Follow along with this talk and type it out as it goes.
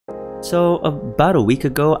So about a week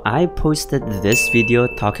ago, I posted this video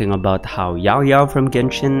talking about how Hoyo from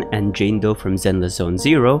Genshin and Jane Doe from Zenless Zone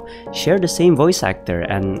Zero share the same voice actor,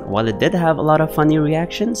 and while it did have a lot of funny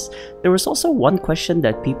reactions, there was also one question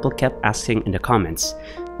that people kept asking in the comments,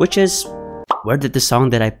 which is, where did the song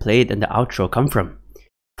that I played in the outro come from?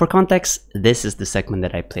 For context, this is the segment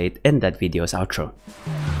that I played in that video's outro.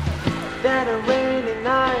 That a rainy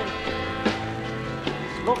night,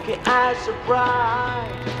 smoky eyes so bright,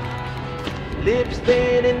 lips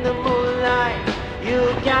stained in the moonlight, you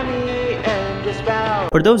got me and your spell.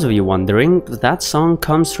 For those of you wondering, that song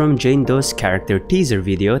comes from Jane Doe's character teaser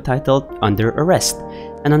video titled Under Arrest,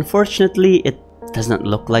 and unfortunately it doesn't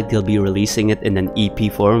look like they'll be releasing it in an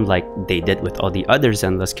EP form like they did with all the other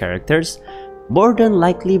Zenless characters, more than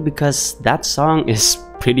likely because that song is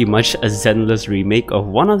pretty much a Zenless remake of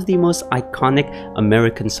one of the most iconic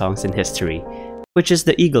American songs in history, which is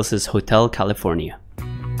the Eagles' Hotel California.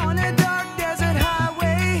 On a dark desert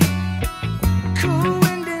highway, cool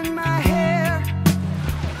wind in my hair.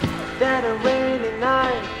 That a rainy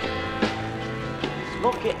night,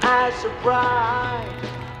 smoky eyes so bright.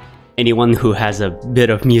 Anyone who has a bit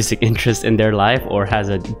of music interest in their life or has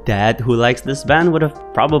a dad who likes this band would have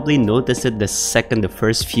probably noticed it the second the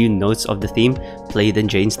first few notes of the theme played in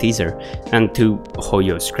Jane's teaser. And to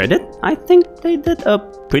Hoyo's credit, I think they did a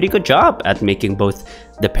pretty good job at making both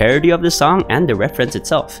the parody of the song and the reference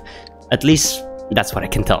itself. At least that's what I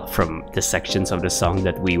can tell from the sections of the song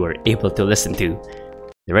that we were able to listen to.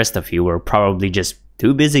 The rest of you were probably just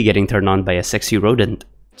too busy getting turned on by a sexy rodent.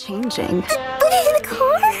 Changing.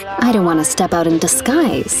 I don't want to step out in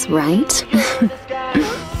disguise, right?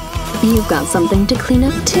 You've got something to clean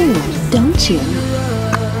up too, don't you?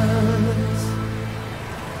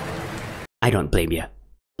 I don't blame you.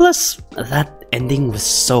 Plus, that ending was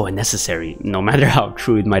so unnecessary, no matter how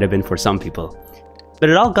true it might have been for some people. But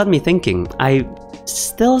it all got me thinking, I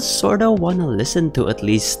still sorta wanna listen to at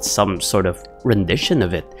least some sort of rendition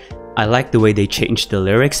of it. I like the way they changed the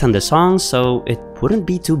lyrics and the song, so it wouldn't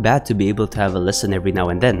be too bad to be able to have a listen every now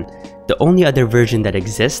and then. The only other version that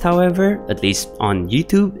exists, however, at least on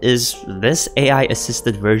YouTube, is this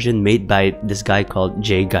AI-assisted version made by this guy called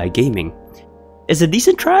J Guy Gaming. It's a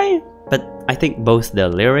decent try, but I think both the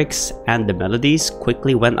lyrics and the melodies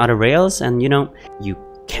quickly went out of rails, and you know, you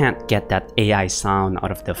can't get that AI sound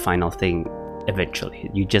out of the final thing eventually.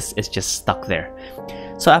 It's just stuck there.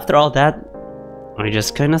 So after all that, I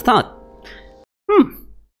just kind of thought,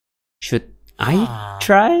 should I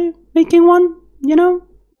try making one, you know?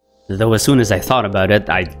 Though as soon as I thought about it,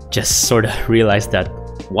 I just sort of realized that,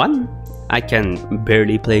 one, I can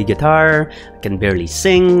barely play guitar, I can barely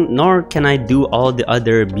sing, nor can I do all the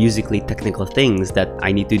other musically technical things that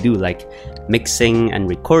I need to do, like mixing and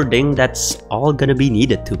recording. That's all gonna be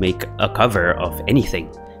needed to make a cover of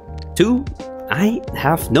anything. Two, I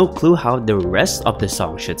have no clue how the rest of the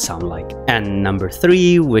song should sound like. And number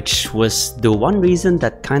three, which was the one reason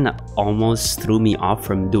that kinda almost threw me off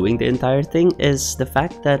from doing the entire thing, is the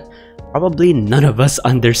fact that probably none of us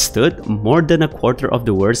understood more than a quarter of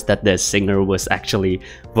the words that the singer was actually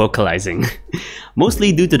vocalizing.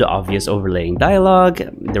 Mostly due to the obvious overlaying dialogue,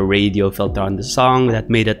 the radio filter on the song that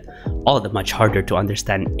made it all the much harder to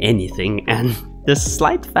understand anything, and the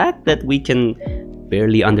slight fact that we can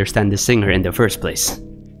barely understand the singer in the first place.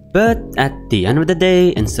 But at the end of the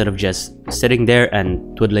day, instead of just sitting there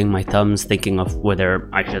and twiddling my thumbs thinking of whether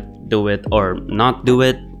I should do it or not do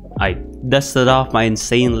it, I dusted off my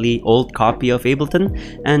insanely old copy of Ableton,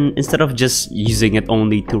 and instead of just using it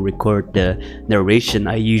only to record the narration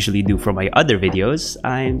I usually do for my other videos,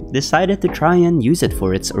 I decided to try and use it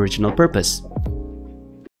for its original purpose: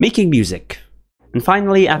 making music. And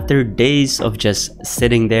finally, after days of just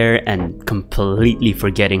sitting there and completely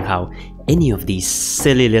forgetting how any of these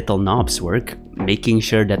silly little knobs work, making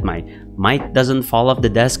sure that my mic doesn't fall off the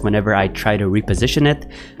desk whenever I try to reposition it,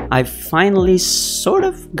 I finally sort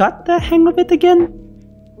of got the hang of it again.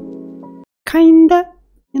 Kinda.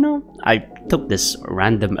 You know, I took this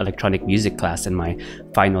random electronic music class in my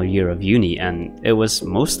final year of uni, and it was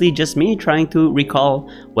mostly just me trying to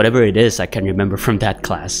recall whatever it is I can remember from that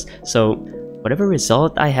class. So whatever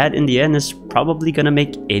result I had in the end is probably gonna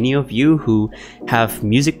make any of you who have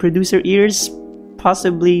music producer ears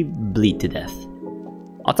possibly bleed to death.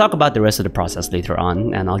 I'll talk about the rest of the process later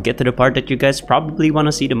on, and I'll get to the part that you guys probably want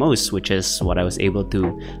to see the most, which is what I was able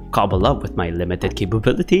to cobble up with my limited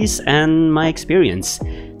capabilities and my experience.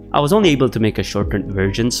 I was only able to make a shortened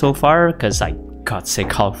version so far because I got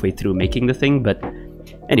sick halfway through making the thing, but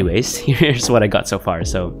anyways, here's what I got so far,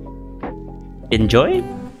 so enjoy!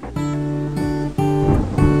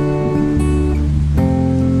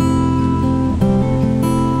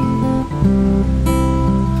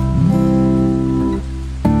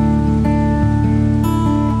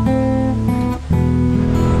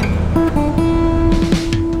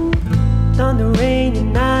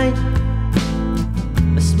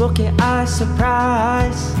 get eye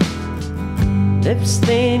surprise. Lips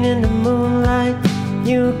stained in the moonlight.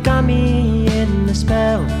 You got me in the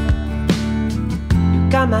spell. You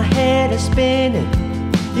got my head a spinning.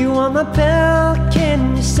 You want my bell,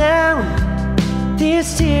 can you sound?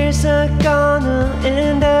 These tears are gonna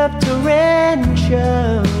end up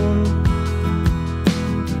torrential.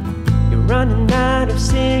 You're running out of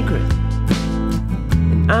cigarette,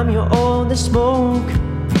 and I'm your oldest smoke.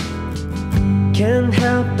 Can't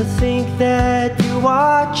help but think that you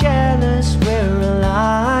are jealous we're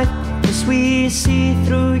alive, 'cause we see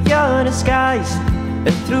through your disguise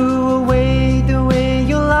and threw away the way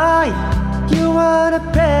you lie. You are the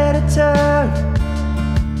predator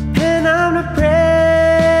and I'm the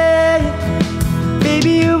prey.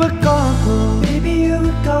 Baby, you were gone. Baby, you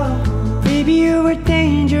were gone. Baby, you were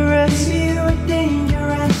dangerous. Baby, you were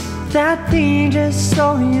dangerous. That dangerous,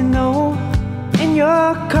 so you know. And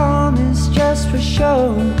your calm is just for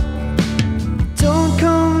show. Don't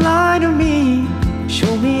come lie to me.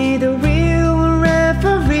 Show me the real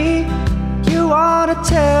referee. You are the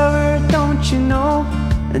terror, don't you know?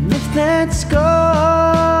 And if that's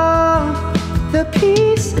gone, the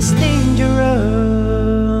peace is dangerous.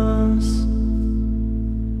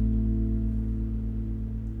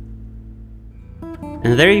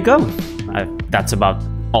 And there you go. That's about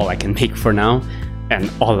all I can make for now, and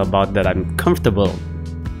all about that I'm comfortable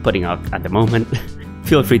putting out at the moment.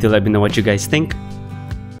 Feel free to let me know what you guys think.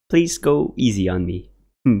 Please go easy on me.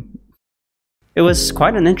 It was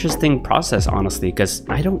quite an interesting process, honestly, because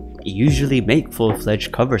I don't usually make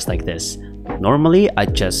full-fledged covers like this. Normally, I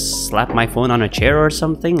just slap my phone on a chair or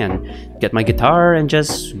something and get my guitar and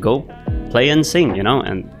just go play and sing, you know,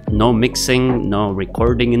 and no mixing, no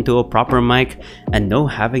recording into a proper mic, and no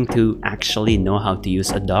having to actually know how to use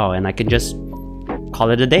a DAW, and I can just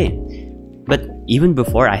call it a day. But even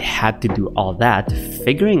before I had to do all that,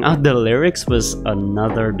 figuring out the lyrics was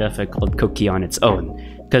another difficult cookie on its own,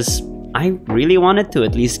 because I really wanted to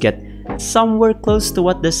at least get somewhere close to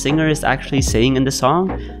what the singer is actually saying in the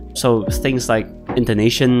song. So things like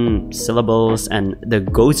intonation, syllables, and the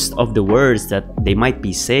ghost of the words that they might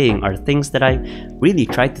be saying are things that I really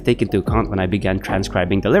tried to take into account when I began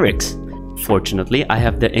transcribing the lyrics. Fortunately, I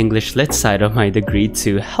have the English Lit side of my degree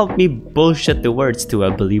to help me bullshit the words to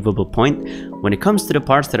a believable point when it comes to the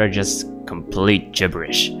parts that are just complete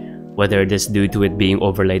gibberish. Whether it is due to it being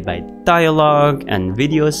overlaid by dialogue and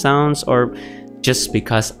video sounds, or just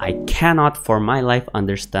because I cannot for my life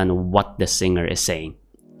understand what the singer is saying.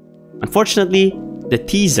 Unfortunately, the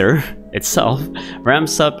teaser itself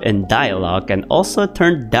ramps up in dialogue and also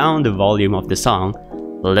turned down the volume of the song.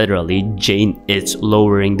 Literally, Jane is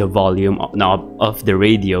lowering the volume knob of the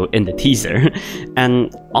radio in the teaser,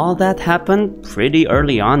 and all that happened pretty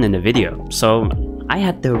early on in the video, so I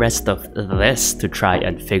had the rest of this to try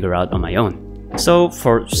and figure out on my own. So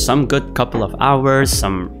for some good couple of hours,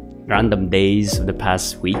 some random days of the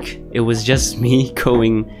past week, it was just me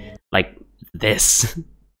going like this.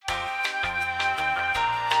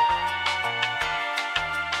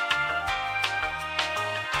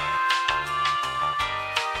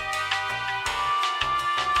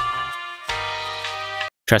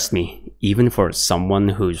 Trust me, even for someone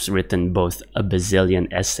who's written both a bazillion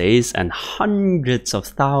essays and hundreds of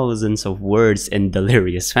thousands of words in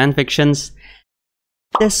delirious fanfictions,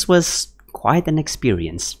 this was quite an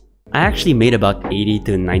experience. I actually made about 80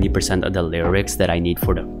 to 90% of the lyrics that I need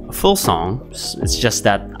for the full song. It's just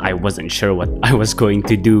that I wasn't sure what I was going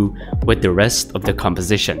to do with the rest of the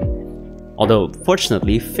composition. Although,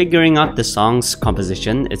 fortunately, figuring out the song's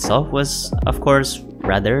composition itself was, of course,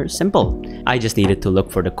 rather simple. I just needed to look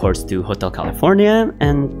for the chords to Hotel California,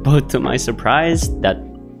 and both to my surprise, that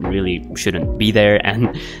really shouldn't be there,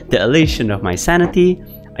 and the elation of my sanity,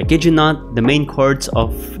 I kid you not, the main chords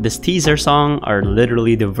of this teaser song are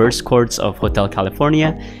literally the verse chords of Hotel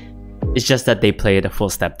California. It's just that they play it a full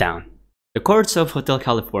step down. The chords of Hotel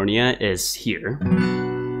California is here.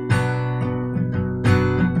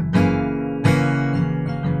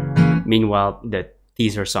 Meanwhile, the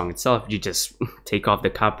teaser song itself, you just take off the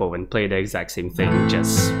capo and play the exact same thing,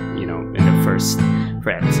 just, you know, in the first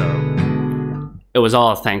fret. So it was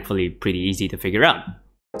all thankfully pretty easy to figure out.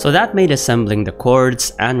 So that made assembling the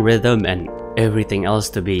chords and rhythm and everything else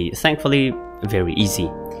to be, thankfully, very easy.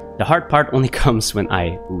 The hard part only comes when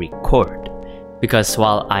I record, because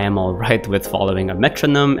while I am alright with following a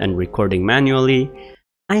metronome and recording manually,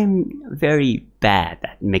 I'm very bad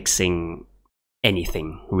at mixing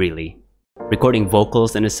anything, really. Recording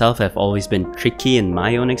vocals in itself have always been tricky in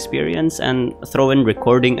my own experience, and throw in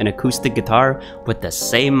recording an acoustic guitar with the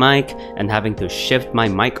same mic and having to shift my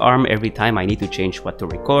mic arm every time I need to change what to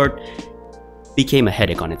record. became a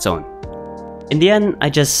headache on its own. In the end, I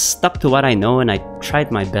just stuck to what I know and I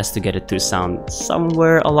tried my best to get it to sound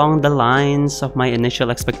somewhere along the lines of my initial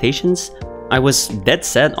expectations. I was dead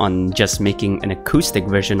set on just making an acoustic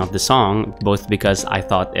version of the song, both because I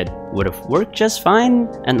thought it would have worked just fine,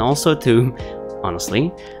 and also to,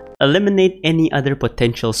 honestly, eliminate any other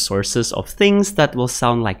potential sources of things that will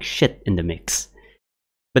sound like shit in the mix.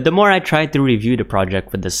 But the more I tried to review the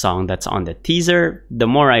project with the song that's on the teaser, the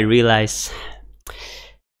more I realized,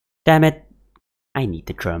 damn it, I need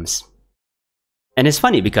the drums. And it's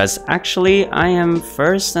funny because actually I am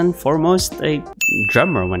first and foremost a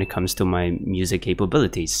drummer when it comes to my music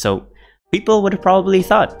capabilities, so people would have probably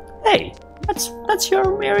thought, hey, that's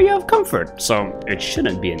your area of comfort, so it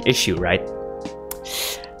shouldn't be an issue, right?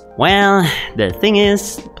 Well, the thing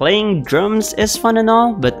is, playing drums is fun and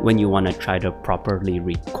all, but when you want to try to properly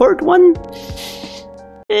record one,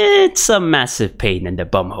 it's a massive pain in the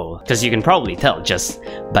bumhole. Because you can probably tell just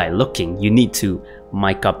by looking, you need to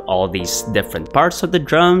mic up all these different parts of the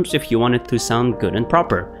drums if you want it to sound good and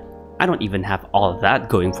proper. I don't even have all that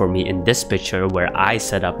going for me in this picture where I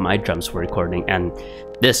set up my drums for recording, and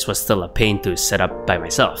this was still a pain to set up by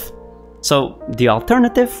myself. So the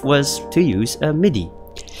alternative was to use a MIDI.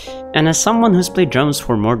 And as someone who's played drums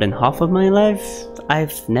for more than half of my life,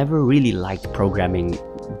 I've never really liked programming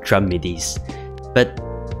drum MIDIs. But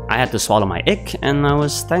I had to swallow my ick, and I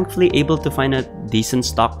was thankfully able to find a decent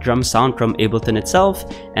stock drum sound from Ableton itself,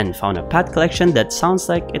 and found a pad collection that sounds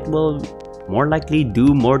like it will more likely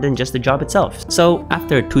do more than just the job itself. So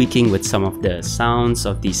after tweaking with some of the sounds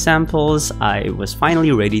of these samples, I was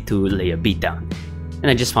finally ready to lay a beat down.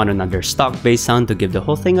 And I just found another stock bass sound to give the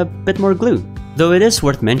whole thing a bit more glue. Though it is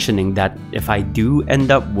worth mentioning that if I do end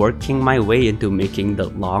up working my way into making the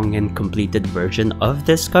long and completed version of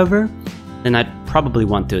this cover, then I'd probably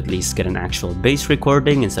want to at least get an actual bass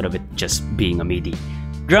recording instead of it just being a MIDI.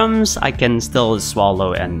 Drums I can still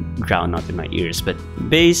swallow and drown out in my ears, but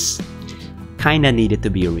bass kinda needed to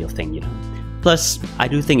be a real thing, you know. Plus, I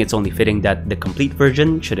do think it's only fitting that the complete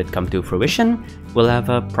version, should it come to fruition, will have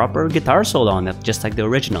a proper guitar solo on it, just like the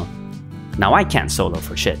original. Now I can't solo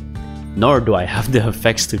for shit, nor do I have the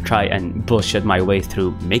effects to try and bullshit my way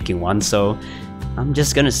through making one, so I'm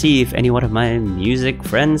just gonna see if any one of my music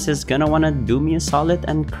friends is gonna wanna do me a solid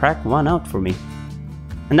and crack one out for me.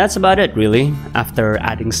 And that's about it really. After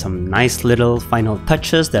adding some nice little final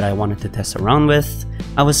touches that I wanted to test around with,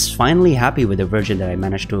 I was finally happy with the version that I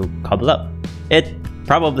managed to cobble up. It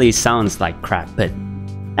probably sounds like crap, but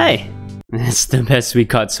hey, it's the best we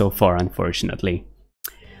got so far, unfortunately.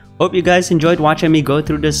 Hope you guys enjoyed watching me go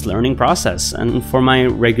through this learning process, and for my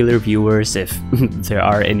regular viewers, if there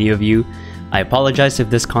are any of you, I apologize if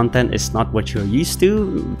this content is not what you're used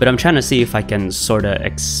to, but I'm trying to see if I can sorta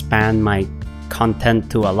expand my content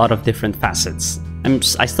to a lot of different facets.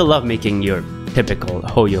 I still love making your typical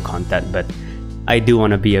Hoyo content, but I do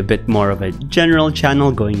want to be a bit more of a general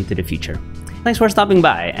channel going into the future. Thanks for stopping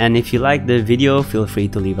by, and if you liked the video, feel free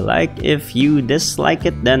to leave a like. If you dislike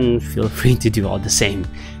it, then feel free to do all the same.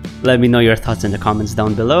 Let me know your thoughts in the comments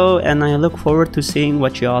down below, and I look forward to seeing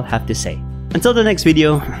what you all have to say. Until the next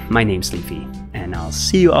video, my name's Leafy, and I'll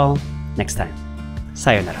see you all next time.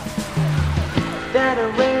 Sayonara. Then a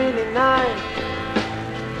rainy night,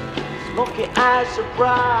 smoky eyes so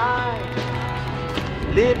bright,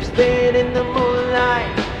 lips stained in the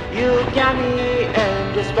moonlight. You got me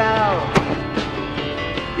in your spell.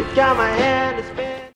 You got my hand.